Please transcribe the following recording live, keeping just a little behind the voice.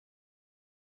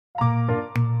Hello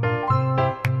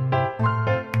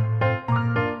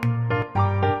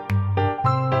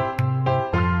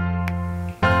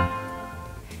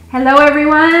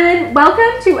everyone,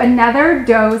 welcome to another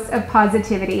dose of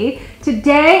positivity.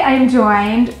 Today I am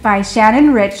joined by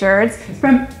Shannon Richards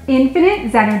from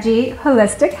Infinite Zenergy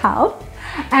Holistic Health,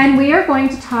 and we are going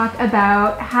to talk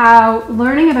about how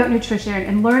learning about nutrition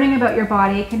and learning about your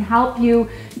body can help you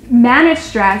manage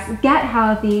stress, get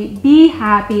healthy, be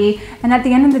happy, and at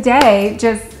the end of the day,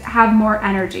 just have more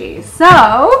energy.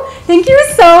 So, thank you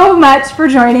so much for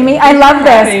joining me. I love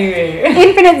this.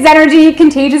 Infinite Zenergy,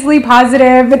 contagiously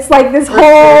positive. It's like this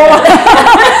whole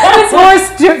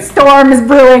storm is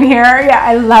brewing here. Yeah,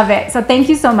 I love it. So thank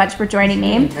you so much for joining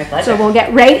me. My pleasure. So we'll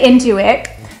get right into it.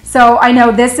 So I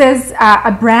know this is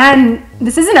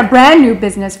this isn't a brand new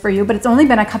business for you, but it's only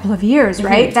been a couple of years,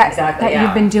 right? Exactly,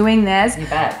 You've been doing this. You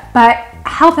bet. But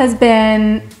health has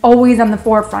been always on the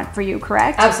forefront for you,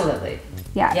 correct? Absolutely.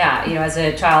 Yeah. Yeah, you know, as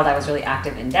a child, I was really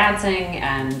active in dancing,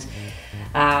 and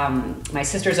my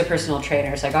sister's a personal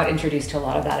trainer, so I got introduced to a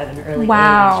lot of that at an early age.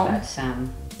 But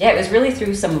yeah, it was really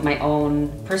through some of my own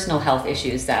personal health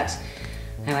issues that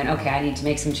I went, okay, I need to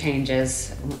make some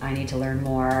changes. I need to learn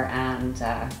more, and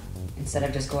instead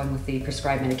of just going with the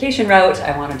prescribed medication route,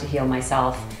 I wanted to heal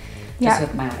myself just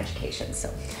with my own education.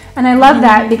 So. And I love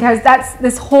that, because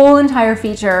this whole entire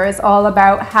feature is all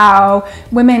about how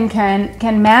women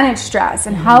can manage stress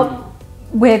and help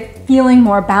with feeling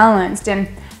more balanced, and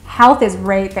health is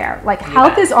right there. Like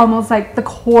health is almost like the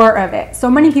core of it.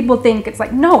 So many people think it's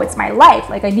like, no, it's my life.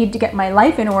 Like I need to get my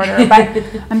life in order. But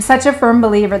I'm such a firm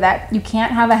believer that you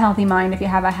can't have a healthy mind if you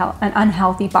have an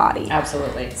unhealthy body.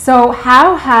 Absolutely. So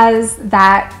how does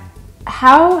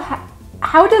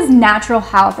natural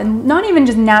health, and not even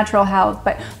just natural health,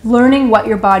 but learning what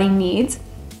your body needs,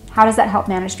 how does that help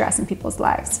manage stress in people's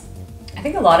lives? I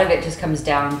think a lot of it just comes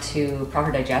down to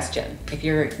proper digestion. If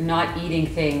you're not eating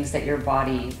things that your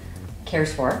body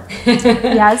cares for,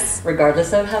 yes,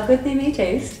 regardless of how good they may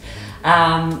taste,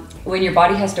 when your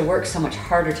body has to work so much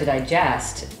harder to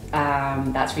digest,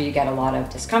 that's where you get a lot of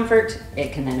discomfort.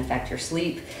 It can then affect your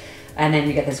sleep, and then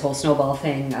you get this whole snowball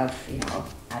thing of, you know,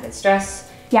 added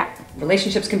stress. Yeah.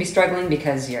 Relationships can be struggling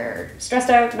because you're stressed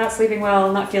out, not sleeping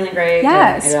well, not feeling great.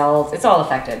 Yes. And it's all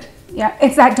affected. Yeah,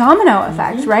 it's that domino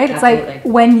effect, right? It's Absolutely. like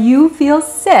when you feel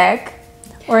sick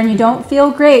or when you don't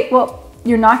feel great, well,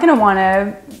 you're not going to want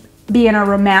to be in a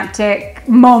romantic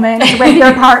moment with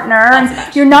your partner.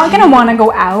 And you're not going to want to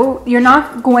go out. You're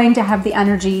not going to have the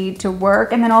energy to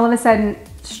work. And then all of a sudden,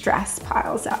 stress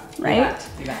piles up, right?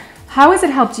 You bet. How has it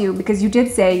helped you? Because you did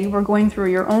say you were going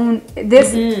through your own,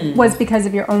 this was because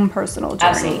of your own personal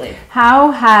journey. Absolutely.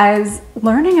 How has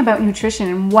learning about nutrition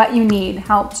and what you need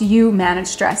helped you manage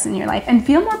stress in your life and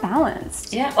feel more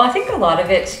balanced? Yeah, well, I think a lot of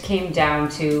it came down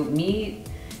to me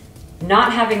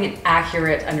not having an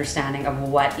accurate understanding of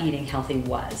what eating healthy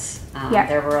was.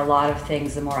 There were a lot of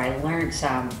things, the more I learned,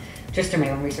 just through my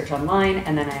own research online,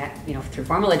 and then through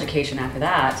formal education after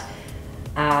that,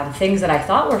 things that I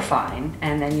thought were fine,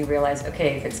 and then you realize,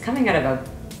 okay, if it's coming out of a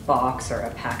box or a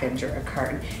package or a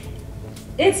carton,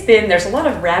 there's a lot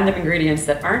of random ingredients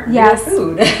that aren't real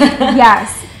food.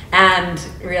 Yes. And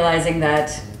realizing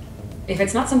that if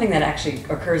it's not something that actually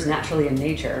occurs naturally in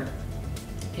nature,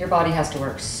 your body has to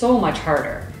work so much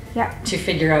harder to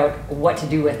figure out what to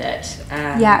do with it.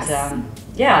 And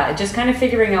just kind of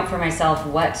figuring out for myself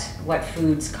what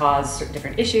foods cause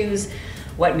different issues,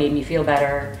 what made me feel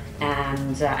better,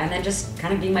 and then just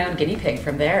kind of being my own guinea pig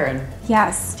from there and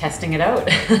testing it out.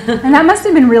 And that must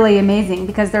have been really amazing,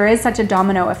 because there is such a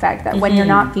domino effect that when you're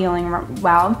not feeling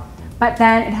well, but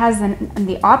then it has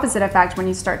the opposite effect when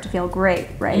you start to feel great,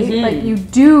 right? Like you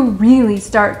do really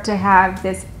start to have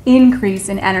this increase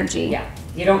in energy. Yeah,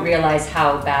 you don't realize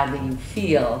how badly you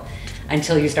feel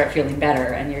until you start feeling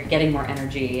better and you're getting more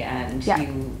energy, and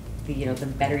the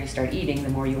better you start eating, the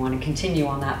more you want to continue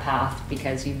on that path,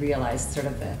 because you realize sort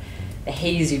of the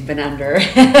haze you've been under.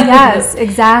 Yes,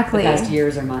 exactly. The past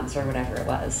years or months or whatever it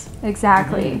was.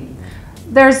 Exactly.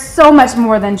 There's so much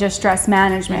more than just stress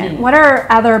management. What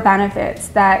are other benefits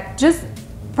that, just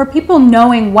for people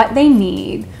knowing what they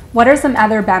need, what are some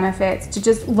other benefits to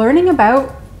just learning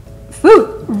about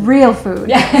food, real food?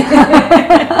 Because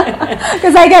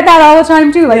I get that all the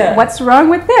time too. Like, what's wrong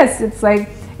with this? It's like,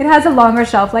 it has a longer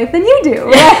shelf life than you do.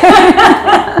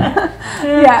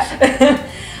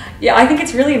 Yeah, I think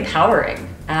it's really empowering.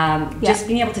 Just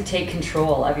being able to take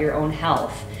control of your own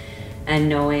health and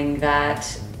knowing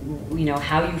that,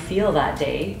 how you feel that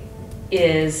day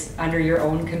is under your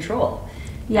own control.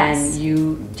 And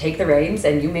you take the reins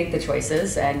and you make the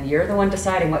choices, and you're the one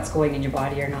deciding what's going in your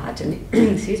body or not. And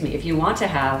excuse me, if you want to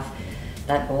have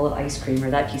that bowl of ice cream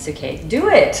or that piece of cake, do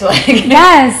it. Like,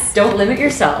 yes. Don't limit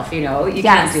yourself, you know. You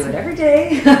can't do it every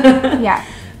day. Yeah.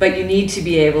 But you need to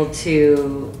be able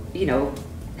to, you know,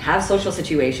 have social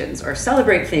situations or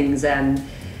celebrate things, and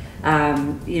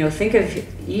you know, think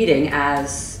of eating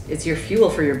as it's your fuel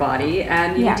for your body,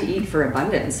 and you need to eat for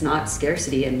abundance, not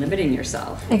scarcity and limiting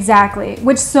yourself. Exactly.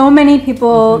 Which so many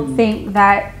people think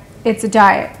that it's a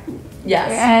diet.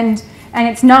 Yes. And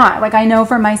it's not. Like, I know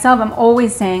for myself, I'm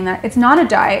always saying that it's not a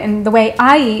diet, and the way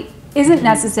I eat isn't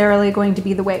necessarily going to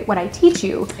be the way what I teach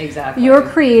you. Exactly. You're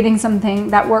creating something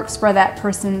that works for that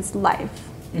person's life.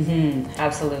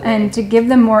 Absolutely. And to give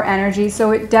them more energy,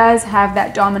 so it does have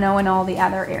that domino in all the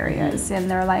other areas in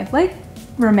their life, like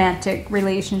romantic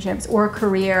relationships or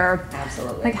career.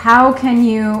 Absolutely. Like, how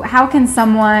can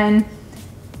someone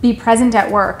be present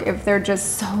at work if they're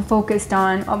just so focused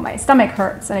on, oh, my stomach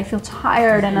hurts and I feel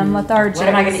tired and I'm lethargic. What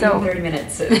am I going to eat in 30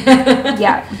 minutes?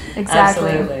 Yeah, exactly.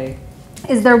 Absolutely.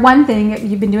 Is there one thing,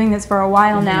 you've been doing this for a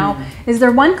while now, is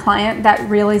there one client that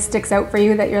really sticks out for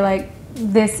you that you're like,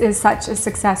 this is such a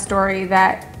success story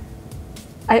that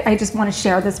I just want to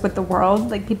share this with the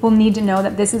world? Like, people need to know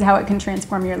that this is how it can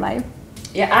transform your life.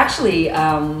 Yeah, actually,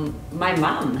 my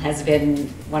mom has been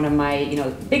one of my, you know,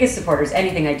 biggest supporters.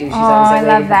 Anything I do, she's always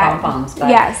like waiting for pom-poms. But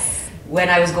yes. When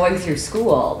I was going through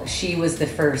school, she was the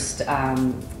first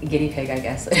guinea pig, I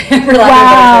guess, for lack of a better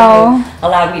term, who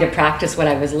allowed me to practice what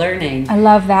I was learning. I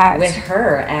love that. With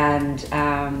her, and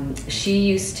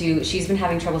she's been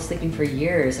having trouble sleeping for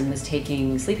years and was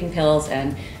taking sleeping pills,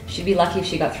 and she'd be lucky if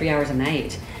she got 3 hours a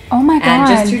night. Oh my God. And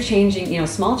just through changing, you know,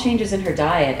 small changes in her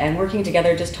diet and working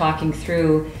together, just talking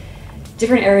through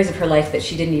different areas of her life that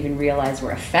she didn't even realize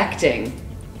were affecting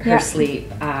her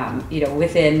sleep. You know,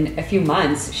 within a few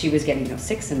months, she was getting, you know,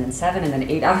 6 and then 7 and then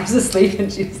 8 hours of sleep,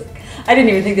 and she was like, I didn't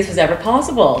even think this was ever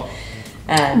possible.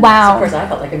 And wow. So of course, I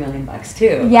felt like $1 million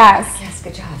too. Yes. Like, yes,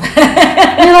 good job.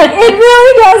 You're like, it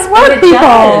really does work, it people.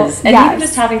 Does. And even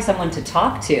just having someone to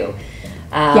talk to.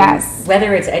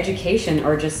 Whether it's education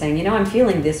or just saying, you know, I'm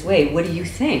feeling this way, what do you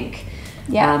think?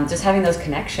 Yeah. Just having those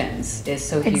connections is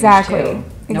so huge too.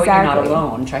 Know you're not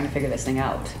alone trying to figure this thing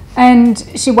out. And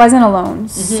she wasn't alone.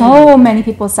 So many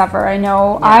people suffer. I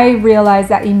know. I realized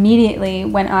that immediately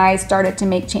when I started to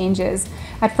make changes.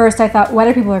 At first I thought, what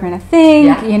are people going to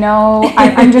think? You know,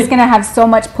 I'm just going to have so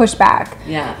much pushback.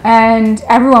 And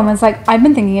everyone was like, I've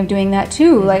been thinking of doing that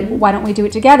too. Like, why don't we do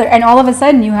it together? And all of a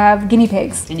sudden you have guinea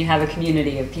pigs. And you have a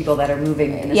community of people that are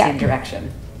moving in the same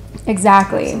direction.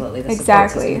 Exactly. Absolutely. The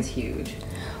support system is huge.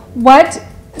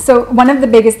 So one of the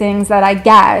biggest things that I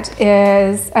get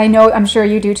is, I'm sure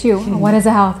you do too, what is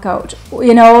a health coach?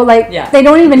 You know, like they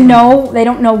don't even know, they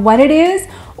don't know what it is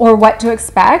or what to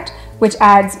expect, which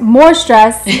adds more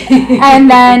stress.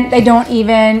 And then they don't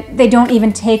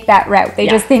even take that route. They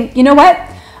just think, you know what?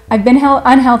 I've been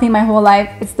unhealthy my whole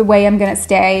life. It's the way I'm going to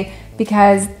stay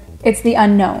because it's the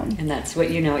unknown. And that's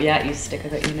what you know. Yeah, you stick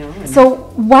with what you know. So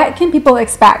what can people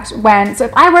expect so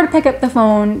if I were to pick up the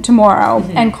phone tomorrow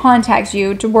and contact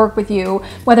you to work with you,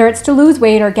 whether it's to lose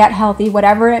weight or get healthy,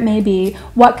 whatever it may be,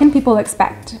 what can people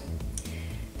expect?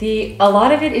 A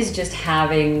lot of it is just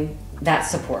having that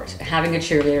support, having a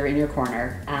cheerleader in your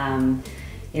corner.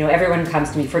 You know, everyone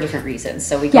comes to me for different reasons.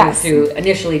 So we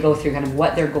initially go through kind of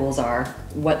what their goals are,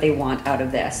 what they want out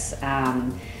of this.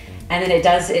 And then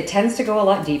it tends to go a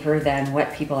lot deeper than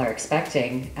what people are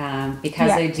expecting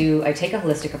because I take a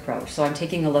holistic approach. So I'm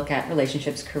taking a look at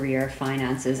relationships, career,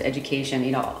 finances, education,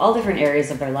 you know, all different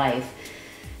areas of their life,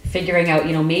 figuring out,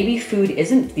 you know, maybe food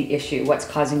isn't the issue, what's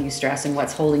causing you stress and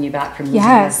what's holding you back from losing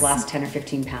those last 10 or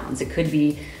 15 pounds. It could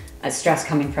be a stress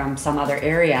coming from some other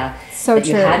area that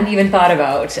you hadn't even thought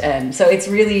about. And so it's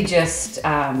really just,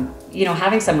 you know,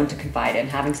 having someone to confide in,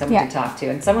 having someone to talk to,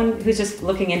 and someone who's just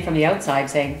looking in from the outside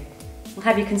saying, well,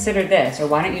 have you considered this? Or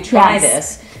why don't you try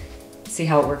this? See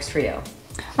how it works for you.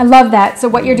 I love that. So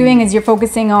what you're doing is you're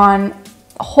focusing on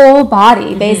whole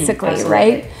body, basically,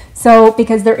 right? So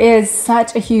because there is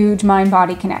such a huge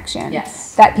mind-body connection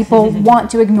that people want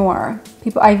to ignore.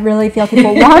 I really feel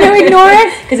people want to ignore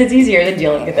it. Because it's easier than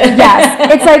dealing with it.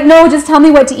 Yes. It's like, no, just tell me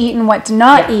what to eat and what to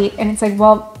not eat. And it's like,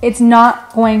 well, it's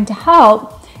not going to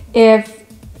help if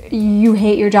you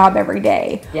hate your job every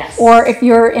day. Yes. Or if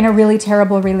you're in a really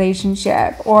terrible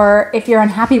relationship, or if you're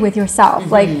unhappy with yourself.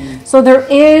 Like, so there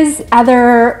is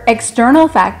other external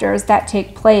factors that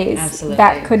take place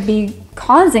that could be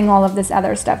causing all of this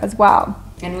other stuff as well.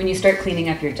 And when you start cleaning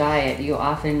up your diet, you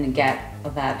often get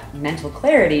that mental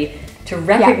clarity to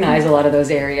recognize a lot of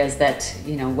those areas that,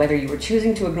 you know, whether you were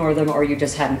choosing to ignore them or you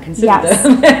just hadn't considered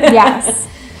them. Yes.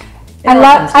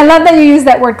 I love that you use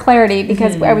that word clarity,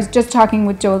 because I was just talking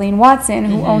with Jolene Watson,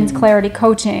 who owns Clarity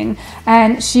Coaching,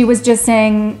 and she was just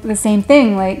saying the same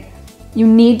thing. Like, you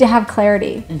need to have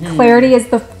clarity. Clarity is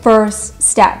the first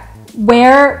step.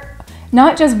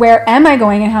 Not just where am I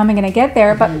going and how am I going to get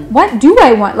there, but what do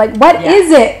I want? Like, what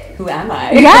is it? Who am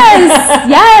I?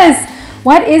 Yes.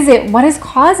 What is it? What is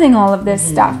causing all of this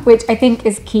stuff? Which I think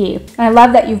is key. And I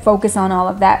love that you focus on all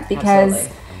of that, because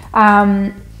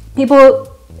people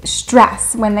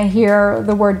stress when they hear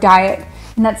the word diet,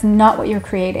 and that's not what you're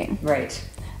creating. Right.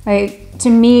 Like, to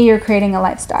me, you're creating a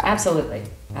lifestyle. Absolutely.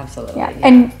 Yeah.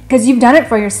 And because you've done it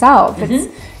for yourself.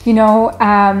 It's, you know,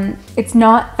 it's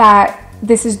not that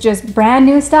this is just brand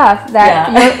new stuff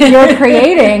that you're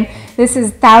creating. This is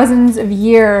thousands of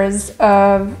years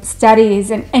of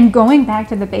studies and going back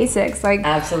to the basics. Like,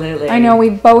 absolutely. I know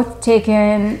we've both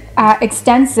taken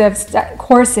extensive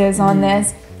courses on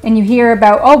this, and you hear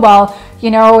about, oh, well, you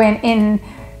know, in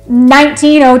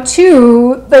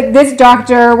 1902, like, this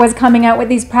doctor was coming out with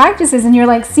these practices, and you're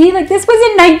like, see, like, this was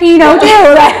in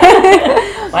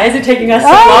 1902. Why is it taking us so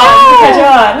long to catch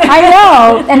on? I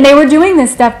know. And they were doing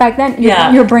this stuff back then.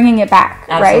 You're bringing it back,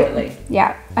 absolutely. Right?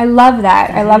 Yeah. I love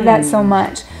that. I love that so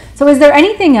much. So is there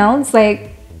anything else,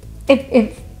 like,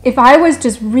 if I was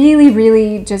just really,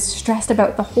 really just stressed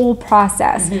about the whole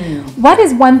process, what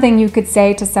is one thing you could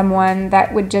say to someone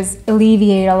that would just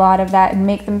alleviate a lot of that and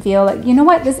make them feel like, you know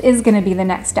what, this is going to be the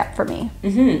next step for me?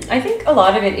 I think a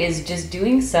lot of it is just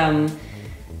doing some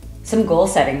goal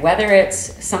setting, whether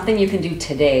it's something you can do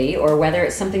today or whether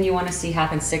it's something you want to see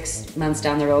happen 6 months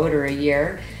down the road or a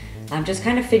year. Just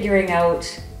kind of figuring out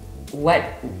what,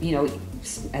 you know,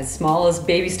 as small as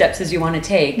baby steps as you want to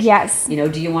take. Yes. You know,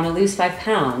 do you want to lose 5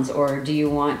 pounds, or do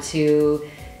you want to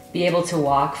be able to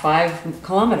walk 5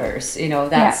 kilometers? You know,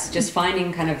 that's just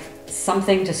finding kind of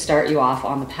something to start you off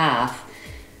on the path.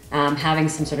 Having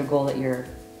some sort of goal that you're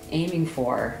aiming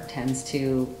for tends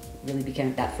to really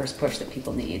become that first push that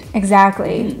people need.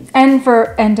 Exactly. And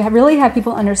to really have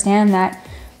people understand that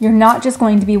you're not just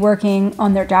going to be working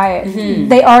on their diet.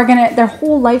 They are their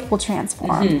whole life will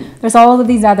transform. There's all of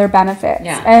these other benefits.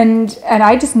 And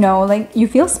I just know, like, you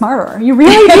feel smarter. You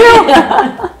really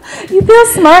do. You feel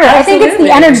smarter. Absolutely. I think it's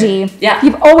the energy.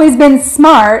 You've always been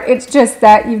smart. It's just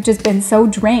that you've just been so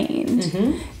drained.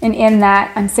 And in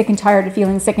that, I'm sick and tired of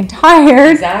feeling sick and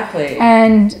tired. Exactly.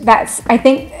 And that's, I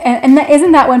think, and that,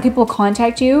 isn't that when people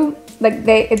contact you? Like,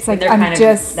 it's like, I'm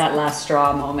just that last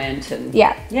straw moment. And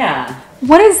yeah.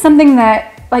 What is something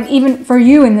that, like, even for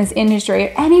you in this industry,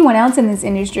 or anyone else in this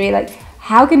industry, like,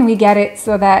 how can we get it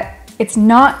so that it's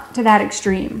not to that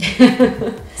extreme?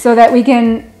 So that we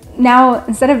can now,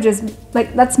 instead of just,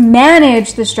 like, let's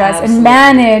manage the stress and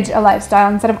manage a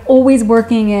lifestyle instead of always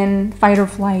working in fight or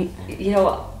flight. You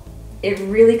know, it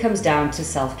really comes down to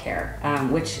self-care,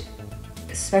 which,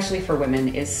 especially for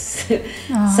women, is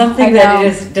something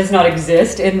that does not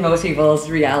exist in most people's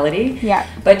reality.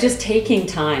 But just taking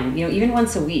time, you know, even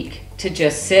once a week, to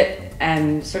just sit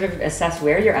and sort of assess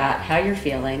where you're at, how you're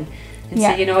feeling, and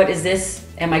say, you know what,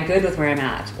 am I good with where I'm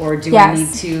at? Or do I need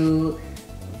to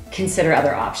consider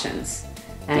other options?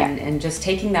 And just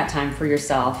taking that time for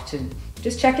yourself to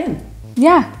just check in.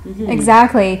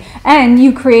 Exactly. And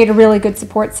you create a really good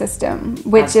support system,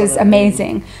 which is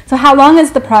amazing. So how long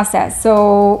is the process?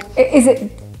 So is it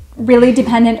really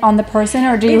dependent on the person,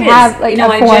 or do you have, like, a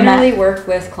format? I generally work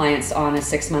with clients on a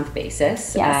 6-month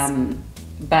basis.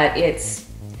 But it's,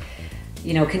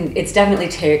 you know, it's definitely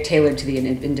tailored to the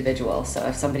individual. So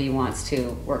if somebody wants to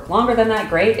work longer than that,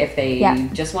 great. If they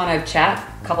just want to chat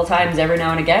a couple times every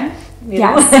now and again, you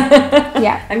know,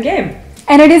 I'm game.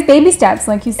 And it is baby steps,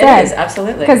 like you said. It is,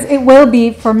 absolutely. Because it will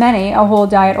be, for many, a whole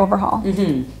diet overhaul.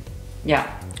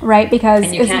 Right? Because...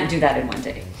 And you can't do that in one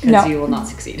day, because you will not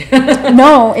succeed.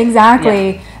 No,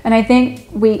 exactly. And I think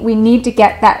we need to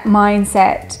get that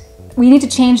mindset. We need to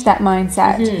change that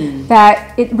mindset,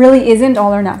 that it really isn't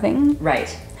all or nothing.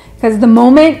 Right. Because the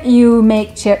moment you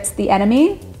make chips the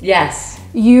enemy...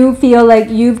 you feel like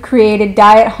you've created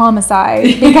diet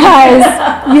homicide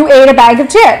because you ate a bag of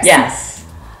chips.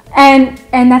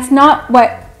 And that's not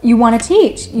what you want to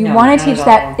teach. You want to teach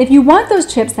that if you want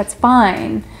those chips, that's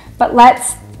fine. But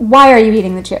why are you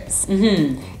eating the chips?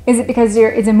 Is it because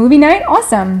it's a movie night?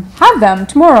 Awesome. Have them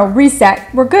tomorrow.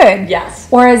 Reset. We're good.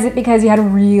 Or is it because you had a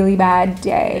really bad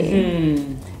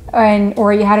day?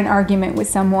 Or you had an argument with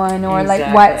someone, or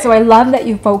like what? So I love that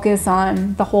you focus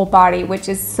on the whole body, which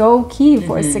is so key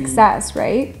for success,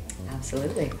 right?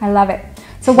 Absolutely. I love it.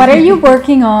 So what are you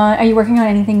working on? Are you working on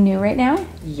anything new right now?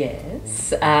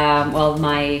 Yes. Well,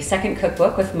 my second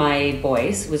cookbook with my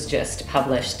boys was just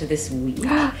published this week.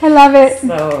 I love it.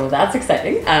 So that's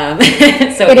exciting.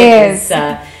 So it is.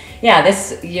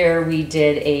 This year we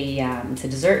did it's a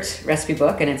dessert recipe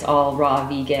book, and it's all raw,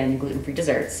 vegan, gluten-free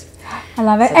desserts. I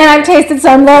love it. And I've tasted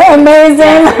some. They're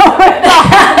amazing.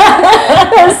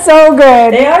 They're so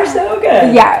good. They are so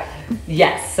good. Yeah.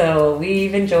 Yes. So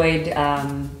we've enjoyed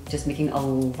just making a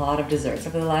lot of desserts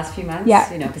over the last few months. Yeah.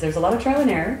 Because there's a lot of trial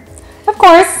and error. Of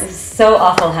course. It's so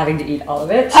awful having to eat all of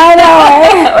it. I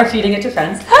know. Or feeding it to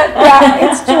friends.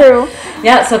 Yeah, it's true.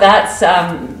 Yeah, so that's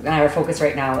our focus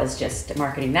right now is just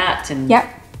marketing that and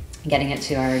getting it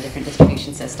to our different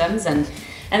distribution systems. And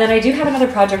then I do have another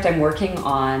project I'm working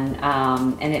on,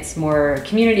 and it's more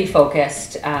community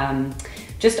focused,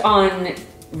 just on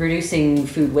reducing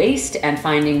food waste and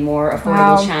finding more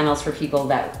affordable channels for people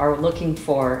that are looking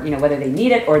for, whether they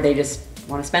need it or they just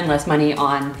want to spend less money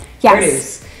on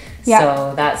produce. Yeah.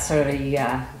 So that's sort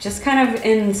of just kind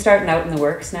of starting out in the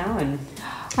works now, and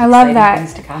I love that.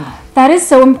 Things to come. That is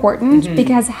so important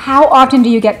because how often do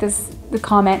you get the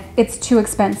comment, it's too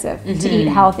expensive to eat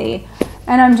healthy?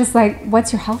 And I'm just like,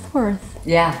 what's your health worth?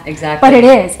 Yeah, exactly. But it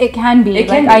is. It can be.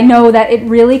 I know that it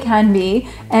really can be.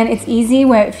 And it's easy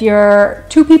if you're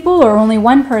two people or only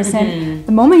one person.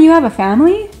 The moment you have a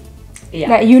family,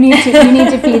 that you need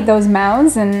to feed those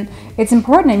mouths, and it's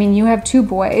important. I mean, you have two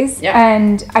boys,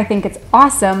 and I think it's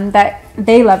awesome that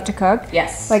they love to cook.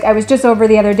 Yes. Like I was just over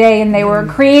the other day, and they were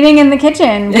creating in the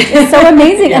kitchen, which is so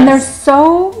amazing. And they're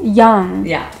so young.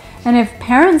 Yeah. And if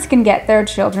parents can get their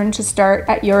children to start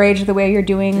at your age the way you're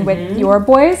doing with your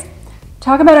boys,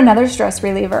 talk about another stress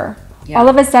reliever. Yeah. All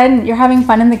of a sudden, you're having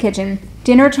fun in the kitchen.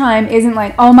 Dinner time isn't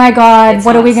like, oh my God,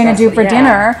 what are we going to do for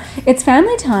dinner? It's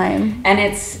family time. And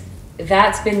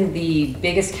that's been the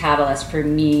biggest catalyst for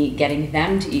me getting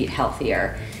them to eat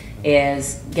healthier,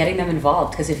 is getting them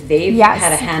involved. Because if they've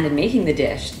had a hand in making the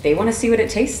dish, they want to see what it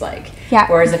tastes like. Yeah.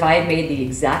 Whereas if I had made the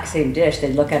exact same dish,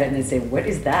 they'd look at it and they'd say, what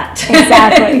is that?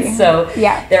 Exactly. So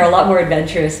they're a lot more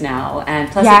adventurous now. And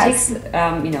plus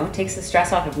it takes the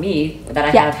stress off of me that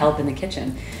I have help in the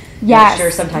kitchen. Yes.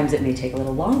 Sure, sometimes it may take a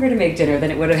little longer to make dinner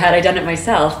than it would have had I done it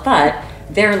myself, but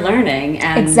they're learning,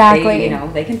 and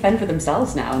they can fend for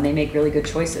themselves now, and they make really good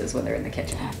choices when they're in the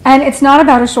kitchen. And it's not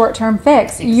about a short-term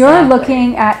fix. Exactly. You're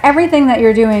looking at everything that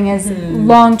you're doing as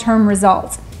long-term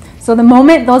results. So the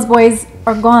moment those boys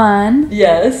are gone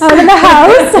out of the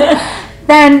house,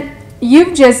 then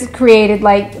you've just created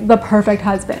like the perfect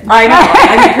husband. I know.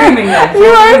 I'm grooming them. You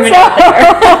are so.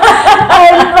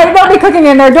 They'll be cooking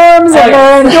in their dorms or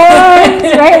their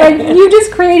dorms, right? Like you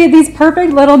just created these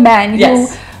perfect little men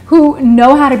who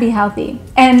know how to be healthy,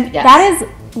 and that is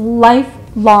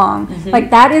lifelong. Like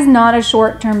that is not a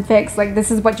short-term fix. Like this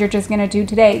is what you're just going to do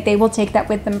today. They will take that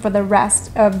with them for the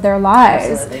rest of their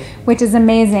lives, which is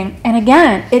amazing. And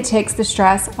again, it takes the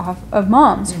stress off of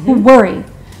moms who worry.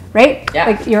 Right? Yeah.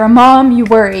 Like you're a mom, you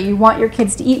worry, you want your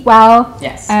kids to eat well.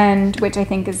 Yes. And which I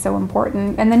think is so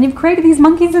important. And then you've created these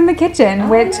monkeys in the kitchen,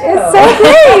 which is so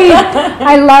great.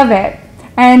 I love it.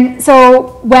 And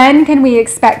so when can we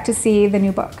expect to see the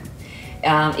new book?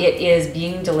 It is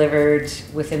being delivered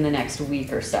within the next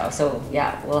week or so. So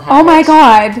we'll have Oh my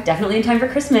God. Definitely in time for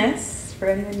Christmas. For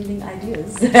anyone needing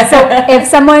ideas. So if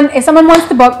someone wants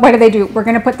the book, what do they do? We're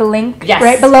going to put the link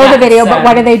right below the video, but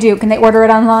what do they do? Can they order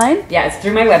it online? Yeah, it's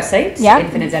through my website,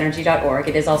 infinitesenergy.org.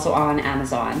 It is also on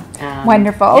Amazon.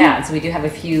 Wonderful. Yeah, so we do have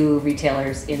a few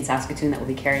retailers in Saskatoon that will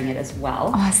be carrying it as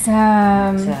well.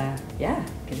 Awesome. But,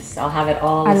 I'll have it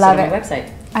all listed on my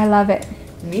website. I love it.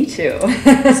 Me too.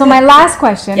 So my last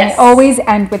question, I always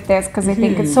end with this because I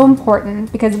think it's so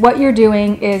important, because what you're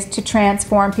doing is to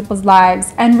transform people's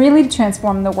lives and really to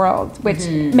transform the world, which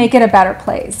make it a better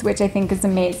place, which I think is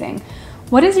amazing.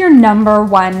 What is your number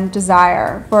one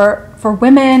desire for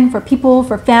women, for people,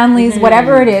 for families,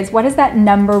 whatever it is? What is that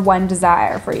number one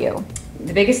desire for you?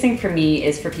 The biggest thing for me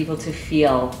is for people to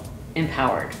feel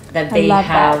empowered, that they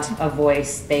have a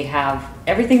voice, they have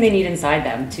everything they need inside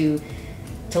them to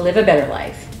live a better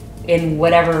life in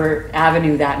whatever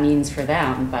avenue that means for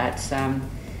them, but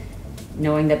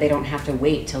knowing that they don't have to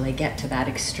wait till they get to that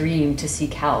extreme to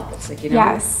seek help. It's like,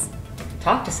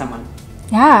 talk to someone.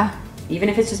 Yeah. Even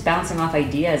if it's just bouncing off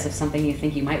ideas of something you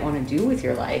think you might want to do with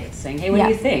your life, saying, hey, what do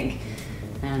you think?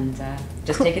 And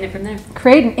just taking it from there.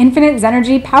 Create an infinite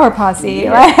Zenergy power posse,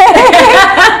 right?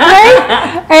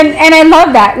 Right? And I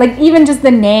love that. Like, even just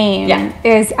the name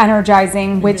is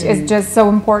energizing, which is just so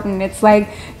important. It's like,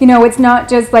 you know, it's not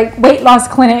just like weight loss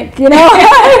clinic, you know,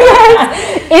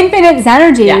 infinite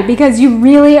energy, because you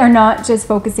really are not just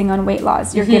focusing on weight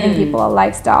loss. You're giving people a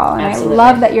lifestyle. And I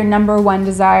love that your number one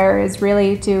desire is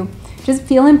really to just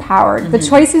feel empowered. The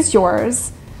choice is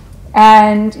yours.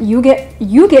 And you get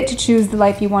to choose the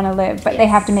life you want to live, but they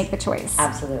have to make the choice.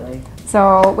 Absolutely.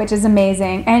 So, which is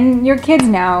amazing. And your kids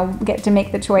now get to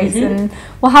make the choice, and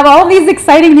we'll have all these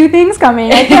exciting new things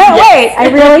coming. I can't wait. I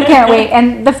really can't wait.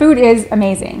 And the food is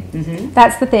amazing.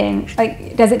 That's the thing.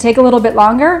 Like, does it take a little bit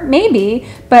longer? Maybe,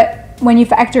 but when you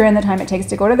factor in the time it takes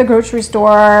to go to the grocery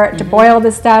store, to boil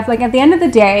the stuff, like at the end of the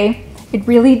day, it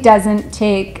really doesn't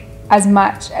take as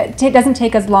much. It doesn't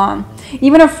take as long.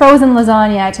 Even a frozen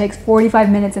lasagna takes 45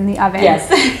 minutes in the oven. Yes.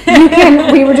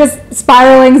 We were just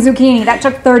spiraling zucchini. That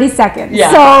took 30 seconds.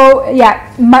 Yeah. So,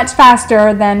 yeah, much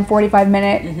faster than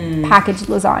 45-minute packaged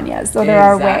lasagnas. So there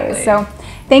are ways. So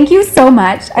thank you so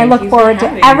much. I look forward to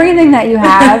everything that you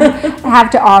have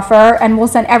to offer. And we'll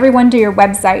send everyone to your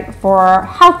website for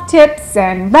health tips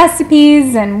and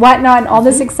recipes and whatnot, and all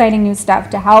this exciting new stuff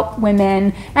to help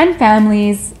women and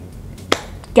families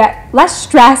get less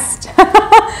stressed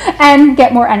and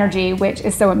get more energy, which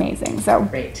is so amazing. So,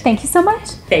 thank you so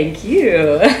much. Thank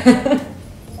you.